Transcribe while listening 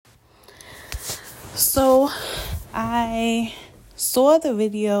So I saw the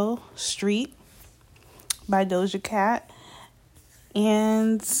video Street by Doja Cat,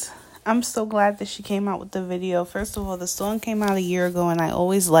 and I'm so glad that she came out with the video. First of all, the song came out a year ago and I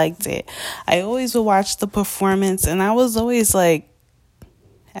always liked it. I always would watch the performance and I was always like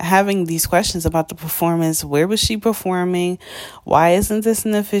having these questions about the performance. Where was she performing? Why isn't this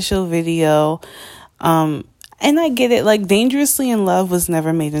an official video? And I get it, like Dangerously in Love was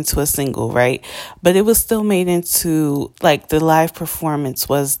never made into a single, right? But it was still made into, like, the live performance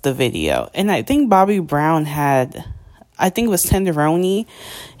was the video. And I think Bobby Brown I think it was Tenderoni,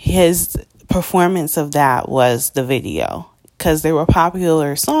 his performance of that was the video. Because they were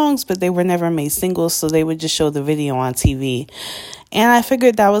popular songs, but they were never made singles, so they would just show the video on TV. And I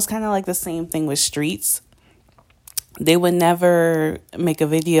figured that was kind of like the same thing with Streets. They would never make a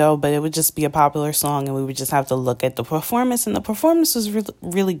video, but it would just be a popular song and we would just have to look at the performance. And the performance was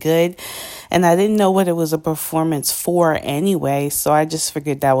really good. And I didn't know what it was a performance for anyway, so I just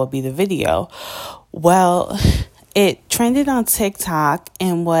figured that would be the video. Well, it trended on TikTok,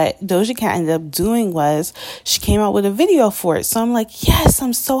 and what Doja Cat ended up doing was she came out with a video for it. So I'm like, yes,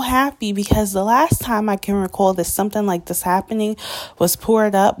 I'm so happy, because the last time I can recall that something like this happening was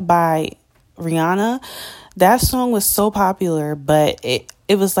Poured Up by Rihanna. That song was so popular, but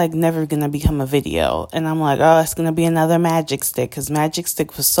it was like never going to become a video. And I'm like, oh, it's going to be another Magic Stick, because Magic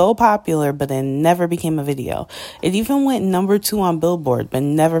Stick was so popular, but it never became a video. It even went number 2 on Billboard, but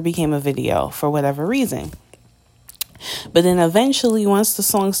never became a video for whatever reason. But then eventually, once the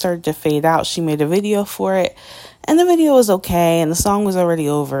song started to fade out, she made a video for it. And the video was okay, and the song was already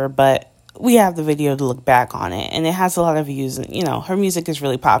over, but we have the video to look back on it, and it has a lot of views, and you know, her music is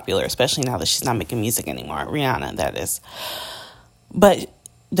really popular, especially now that she's not making music anymore. Rihanna, that is. But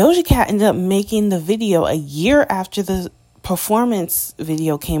Doja Cat ended up making the video a year after the performance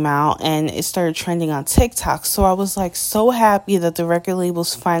video came out, and it started trending on TikTok. So I was like so happy that the record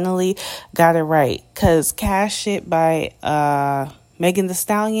labels finally got it right, because Cash It by Megan Thee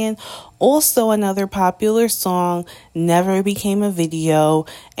Stallion, also another popular song, never became a video.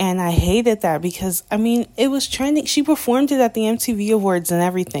 And I hated that, because I mean, it was trending. She performed it at the MTV Awards and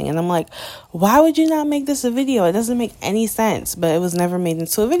everything, and I'm like, why would you not make this a video? It doesn't make any sense. But it was never made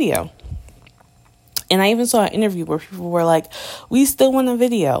into a video. And I even saw an interview where people were like, we still want a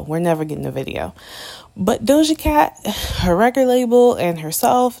video, we're never getting a video. But Doja Cat, her record label, and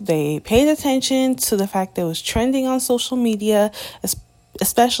herself, they paid attention to the fact that it was trending on social media,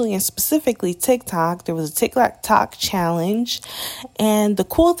 especially and specifically TikTok. There was a TikTok challenge. And the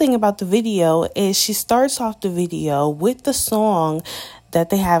cool thing about the video is she starts off the video with the song that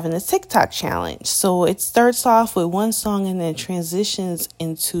they have in the TikTok challenge. So it starts off with one song and then transitions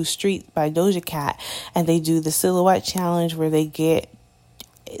into Street by Doja Cat. And they do the silhouette challenge where they get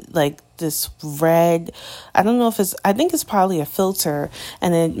like this red, I think it's probably a filter,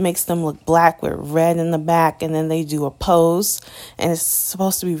 and it makes them look black with red in the back, and then they do a pose, and it's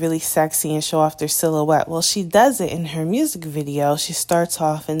supposed to be really sexy and show off their silhouette. Well, she does it in her music video. She starts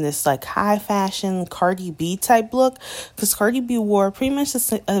off in this like high fashion Cardi B type look, because Cardi B wore pretty much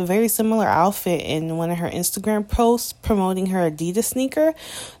a very similar outfit in one of her Instagram posts promoting her Adidas sneaker.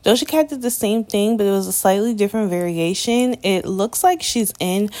 Doja Cat did the same thing, but it was a slightly different variation. It looks like she's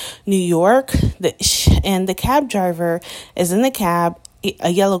in New York, and the cab driver is in the cab, a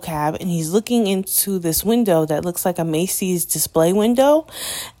yellow cab, and he's looking into this window that looks like a Macy's display window,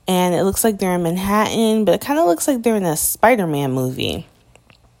 and it looks like they're in Manhattan, but it kind of looks like they're in a Spider-Man movie.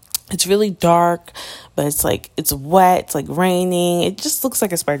 It's really dark, but it's wet, it's like raining. It just looks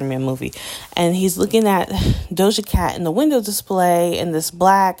like a Spider-Man movie. And he's looking at Doja Cat in the window display in this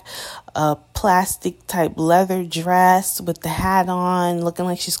black plastic type leather dress with the hat on, looking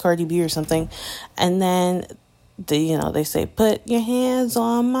like she's Cardi B or something. And then they say, put your hands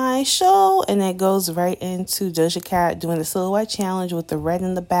on my show, and it goes right into Doja Cat doing the silhouette challenge with the red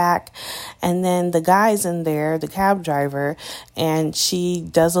in the back. And then the guy's in there, the cab driver, and she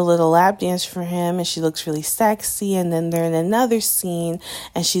does a little lap dance for him, and she looks really sexy. And then they're in another scene,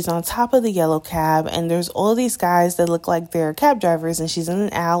 and she's on top of the yellow cab, and there's all these guys that look like they're cab drivers, and she's in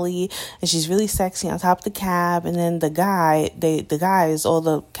an alley, and she's really sexy on top of the cab. And then the guys, all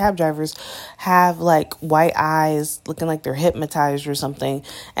the cab drivers, have like white eyes, looking like they're hypnotized or something.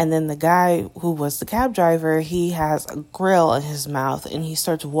 And then the guy who was the cab driver, he has a grill in his mouth, and he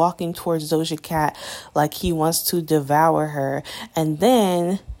starts walking towards Doja Cat like he wants to devour her. And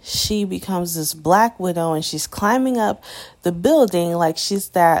then she becomes this Black Widow, and she's climbing up the building like she's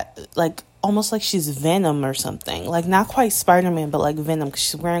that like almost like she's Venom or something. Like, not quite Spider-Man, but like Venom, because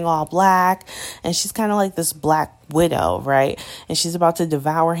she's wearing all black, and she's kind of like this Black Widow, right? And she's about to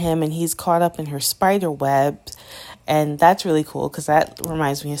devour him, and he's caught up in her spider web. And that's really cool, because that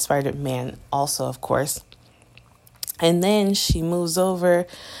reminds me of Spider-Man also, of course. And then she moves over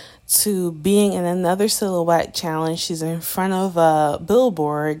to being in another silhouette challenge. She's in front of a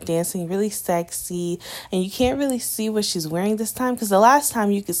billboard dancing really sexy, and you can't really see what she's wearing this time, because the last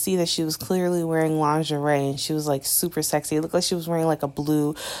time you could see that she was clearly wearing lingerie and she was like super sexy. It looked like she was wearing like a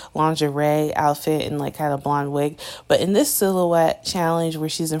blue lingerie outfit and like had a blonde wig. But in this silhouette challenge where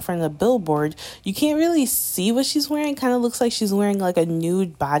she's in front of the billboard, you can't really see what she's wearing. Kind of looks like she's wearing like a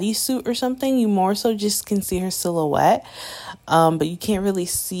nude bodysuit or something. You more so just can see her silhouette, but you can't really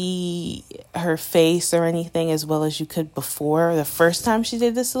see her face or anything as well as you could before the first time she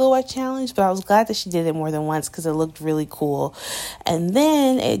did the silhouette challenge. But I was glad that she did it more than once, because it looked really cool. And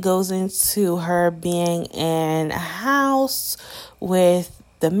then it goes into her being in a house with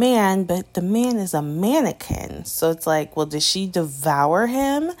the man, but the man is a mannequin. So it's like, well, did she devour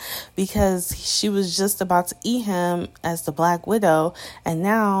him? Because she was just about to eat him as the Black Widow, and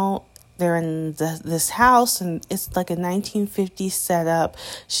now they're in this house, and it's like a 1950s setup.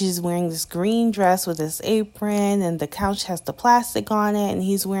 She's wearing this green dress with this apron, and the couch has the plastic on it, and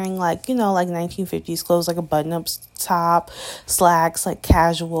he's wearing like 1950s clothes, like a button-up top, slacks, like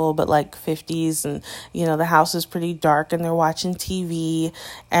casual, but like 50s. And the house is pretty dark, and they're watching TV,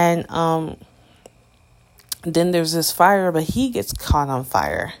 and then there's this fire, but he gets caught on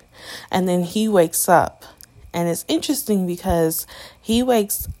fire, and then he wakes up. And it's interesting because he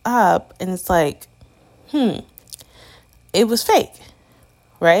wakes up and it's like, it was fake,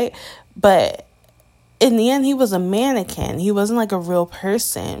 right? But in the end, he was a mannequin. He wasn't like a real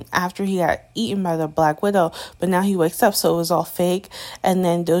person after he got eaten by the Black Widow. But now he wakes up, so it was all fake. And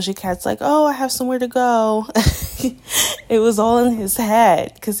then Doja Cat's like, oh, I have somewhere to go. It was all in his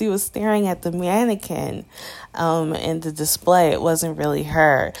head because he was staring at the mannequin in the display. It wasn't really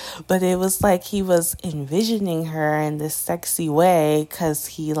her. But it was like he was envisioning her in this sexy way because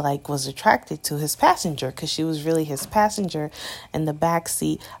he was attracted to his passenger, because she was really his passenger in the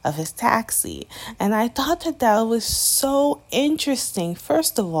backseat of his taxi. And I thought that was so interesting.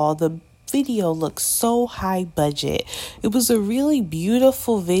 First of all, the video looked so high budget. It was a really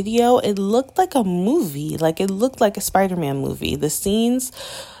beautiful video. It looked like a movie. It looked like a Spider-Man movie. The scenes,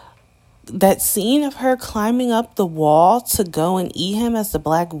 that scene of her climbing up the wall to go and eat him as the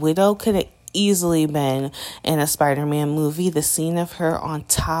Black Widow could have easily been in a Spider-Man movie. The scene of her on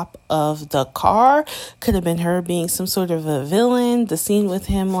top of the car could have been her being some sort of a villain. The scene with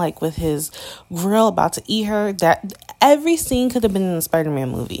him with his grill about to eat her, that every scene could have been in the Spider-Man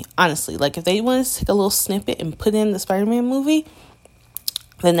movie. Honestly, if they wanted to take a little snippet and put in the Spider-Man movie,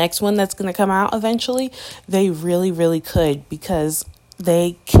 the next one that's going to come out eventually, they really, really could, because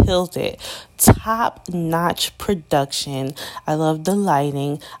they killed it. Top-notch production. I loved the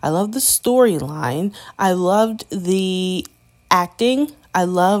lighting. I loved the storyline. I loved the acting. I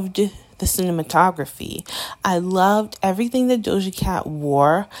loved the cinematography. I loved everything that Doja Cat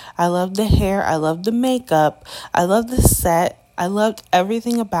wore. I loved the hair. I loved the makeup. I loved the set. I loved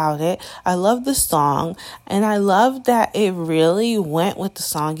everything about it. I loved the song, and I loved that it really went with the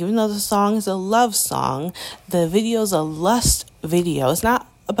song. Even though the song is a love song, the video is a lust video. It's not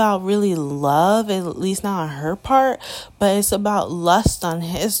about really love, at least not on her part, but it's about lust on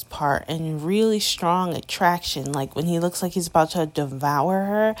his part and really strong attraction. When he looks like he's about to devour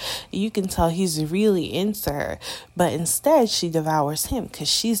her, you can tell he's really into her. But instead, she devours him because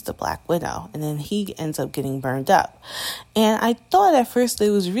she's the Black Widow, and then he ends up getting burned up. And I thought at first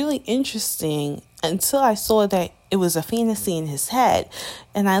it was really interesting until I saw that it was a fantasy in his head.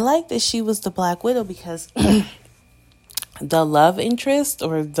 And I liked that she was the Black Widow because the love interest,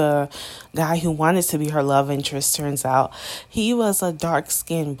 or the guy who wanted to be her love interest, turns out he was a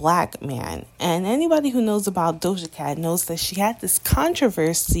dark-skinned black man. And anybody who knows about Doja Cat knows that she had this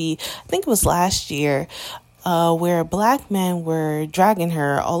controversy, I think it was last year, where black men were dragging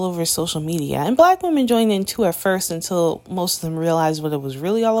her all over social media. And black women joined in too at first, until most of them realized what it was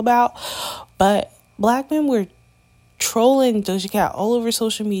really all about. But black men were trolling Doja Cat all over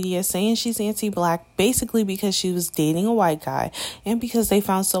social media, saying she's anti-black, basically because she was dating a white guy, and because they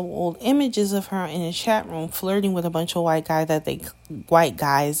found some old images of her in a chat room flirting with a bunch of white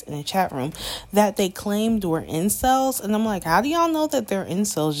guys in a chat room that they claimed were incels. And I'm like, how do y'all know that they're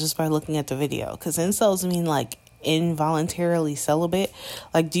incels just by looking at the video? Because incels mean involuntarily celibate.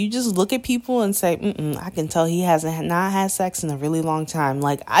 Do you just look at people and say, I can tell he hasn't not had sex in a really long time?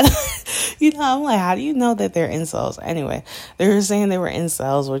 I'm like, how do you know that they're incels? Anyway, they were saying they were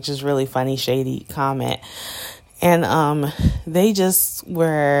incels, which is really funny, shady comment. And they just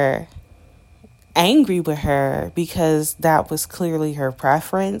were angry with her because that was clearly her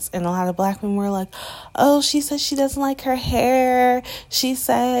preference. And a lot of black women were like, oh, she said she doesn't like her hair. She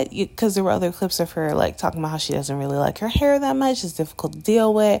said, because there were other clips of her like talking about how she doesn't really like her hair that much. It's difficult to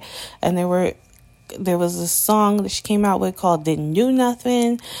deal with. And there was a song that she came out with called Didn't Do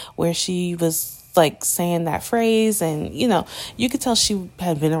Nothing, where she was like saying that phrase. And, you could tell she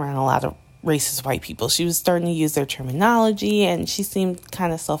had been around a lot of racist white people. She was starting to use their terminology, and she seemed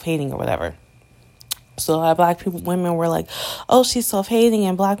kind of self-hating or whatever. So a lot of black women were like, oh, she's self-hating.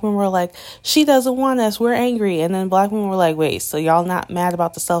 And black women were like, she doesn't want us. We're angry. And then black women were like, wait, so y'all not mad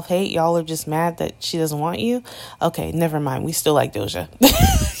about the self-hate? Y'all are just mad that she doesn't want you? Okay, never mind. We still like Doja.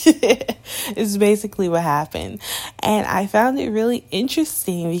 It's basically what happened. And I found it really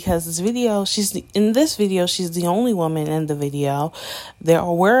interesting because she's the only woman in the video. There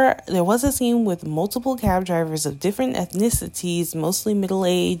was a scene with multiple cab drivers of different ethnicities, mostly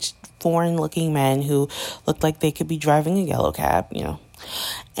middle-aged, foreign-looking men who looked like they could be driving a yellow cab,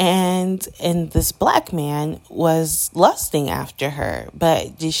 And this black man was lusting after her.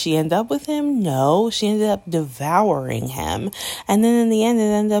 But did she end up with him? No. She ended up devouring him. And then in the end, it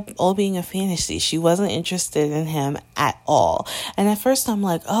ended up all being a fantasy. She wasn't interested in him at all. And at first I'm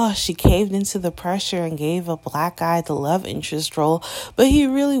like, oh, she caved into the pressure and gave a black guy the love interest role. But he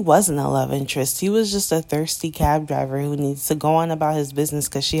really wasn't a love interest. He was just a thirsty cab driver who needs to go on about his business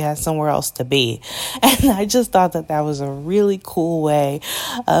because she has somewhere else to be. And I just thought that was a really cool way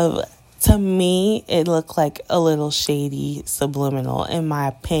to me, it looked like a little shady, subliminal, in my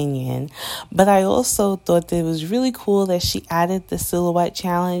opinion. But I also thought that it was really cool that she added the silhouette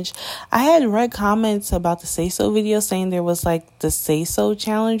challenge. I had read comments about the Say So video saying there was like the Say So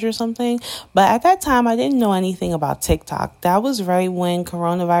challenge or something. But at that time, I didn't know anything about TikTok. That was right when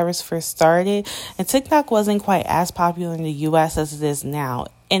coronavirus first started. And TikTok wasn't quite as popular in the U.S. as it is now.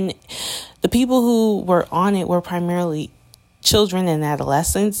 And the people who were on it were primarily children and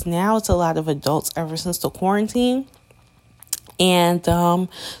adolescents. Now it's a lot of adults ever since the quarantine. And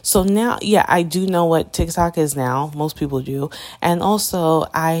so now, I do know what TikTok is now. Most people do. And also,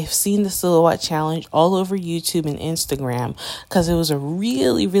 I've seen the silhouette challenge all over YouTube and Instagram because it was a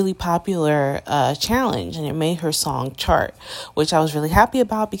really, really popular challenge, and it made her song chart, which I was really happy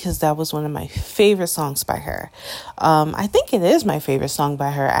about because that was one of my favorite songs by her. I think it is my favorite song by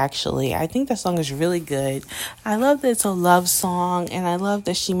her, actually. I think that song is really good. I love that it's a love song, and I love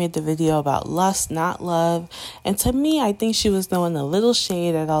that she made the video about lust, not love. And to me, I think she was throwing a little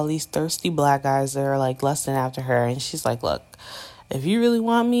shade at all these thirsty black guys that are like lusting after her. And she's like, look, if you really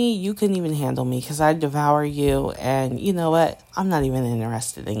want me, you couldn't even handle me because I devour you. And you know what? I'm not even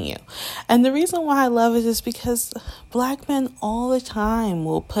interested in you. And the reason why I love it is because black men all the time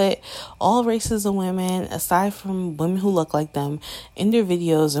will put all races of women, aside from women who look like them, in their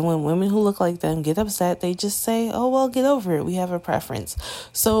videos. And when women who look like them get upset, they just say, oh, well, get over it. We have a preference.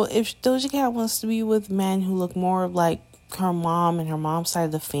 So if Doja Cat wants to be with men who look more like her mom and her mom's side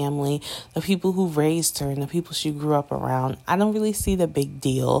of the family, the people who raised her and the people she grew up around, I don't really see the big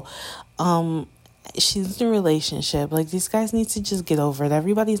deal. She's in a relationship. Like, these guys need to just get over it.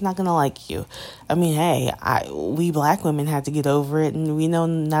 Everybody's not gonna like you. I mean, hey, we black women had to get over it, and we know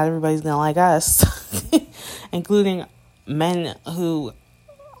not everybody's gonna like us, including men who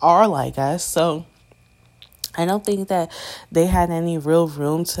are like us. So I don't think that they had any real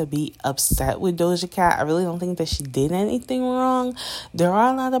room to be upset with Doja Cat. I really don't think that she did anything wrong. There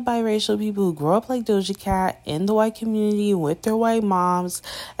are a lot of biracial people who grow up like Doja Cat in the white community with their white moms.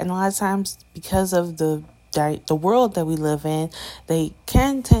 And a lot of times, because of the world that we live in, they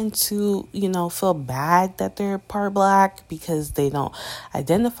can tend to, feel bad that they're part black because they don't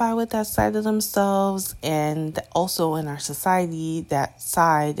identify with that side of themselves. And also in our society, that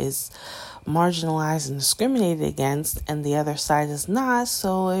side is marginalized and discriminated against, and the other side is not.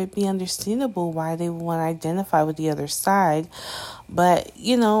 So it'd be understandable why they would want to identify with the other side. But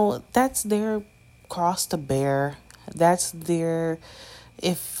that's their cross to bear.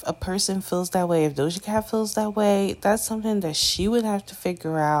 If a person feels that way, if Doja Cat feels that way, that's something that she would have to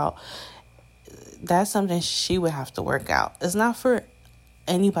figure out. That's something she would have to work out. It's not for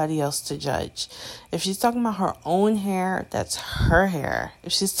anybody else to judge. If she's talking about her own hair, that's her hair.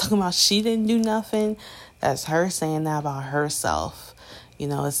 If she's talking about she didn't do nothing, that's her saying that about herself.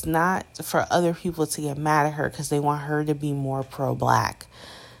 It's not for other people to get mad at her because they want her to be more pro-black.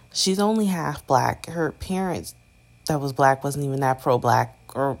 She's only half black. Her parents that was black wasn't even that pro-black,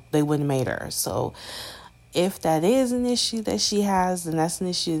 or they wouldn't have made her. So If that is an issue that she has, then that's an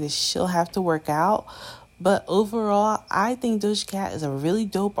issue that she'll have to work out. But overall, I think Doja Cat is a really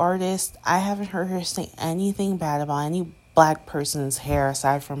dope artist. I haven't heard her say anything bad about any black person's hair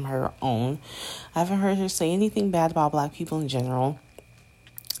aside from her own. I haven't heard her say anything bad about black people in general.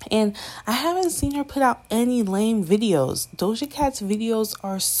 And I haven't seen her put out any lame videos. Doja Cat's videos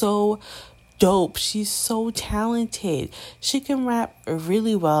are so dope. She's so talented. She can rap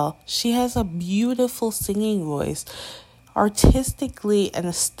really well. She has a beautiful singing voice. Artistically and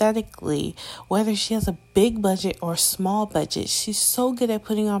aesthetically, whether she has a big budget or small budget, she's so good at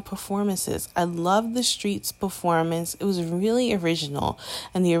putting on performances. I love the Streets performance. It was really original.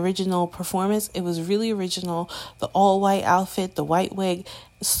 And the original performance, it was really original. The all white outfit, the white wig,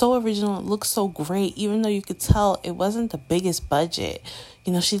 so original. It looks so great, even though you could tell it wasn't the biggest budget.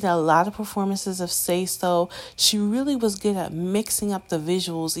 You know, she did a lot of performances of Say So. She really was good at mixing up the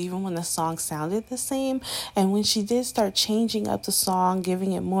visuals, even when the song sounded the same. And when she did start changing up the song,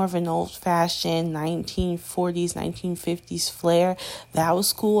 giving it more of an old-fashioned 1940s, 1950s flair, that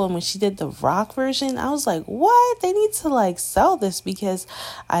was cool. And when she did the rock version, I was like, what? They need to, sell this, because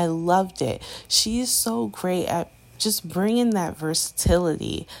I loved it. She is so great at just bringing that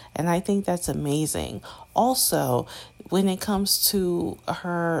versatility, and I think that's amazing. Also, when it comes to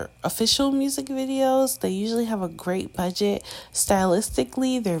her official music videos, they usually have a great budget.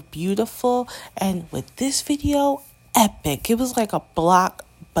 Stylistically, they're beautiful, and with this video, epic. It was like a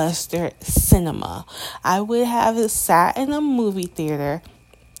blockbuster cinema. I would have sat in a movie theater,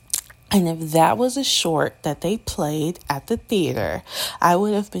 and if that was a short that they played at the theater, I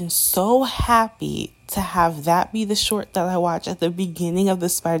would have been so happy to have that be the short that I watched at the beginning of the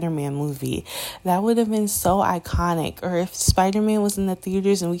Spider-Man movie. That would have been so iconic. Or if Spider-Man was in the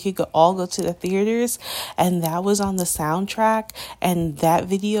theaters and we could all go to the theaters and that was on the soundtrack and that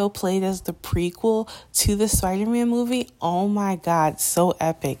video played as the prequel to the Spider-Man movie, oh my God, so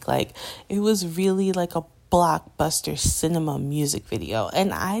epic. It was really like a blockbuster cinema music video.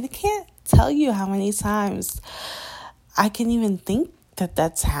 And I can't tell you how many times I can even think that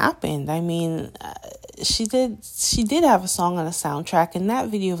that's happened. I mean, she did have a song on a soundtrack, and that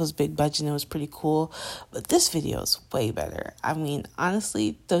video was big budget and it was pretty cool, but this video is way better. I mean,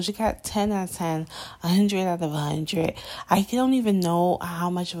 honestly, Doja Cat, 10 out of 10, 100 out of 100. I don't even know how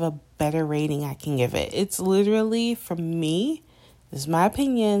much of a better rating I can give it. It's literally, for me, this is my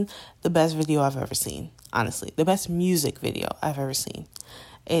opinion, the best video I've ever seen. Honestly, the best music video I've ever seen.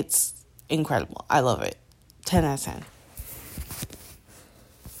 It's incredible. I love it. 10 out of 10.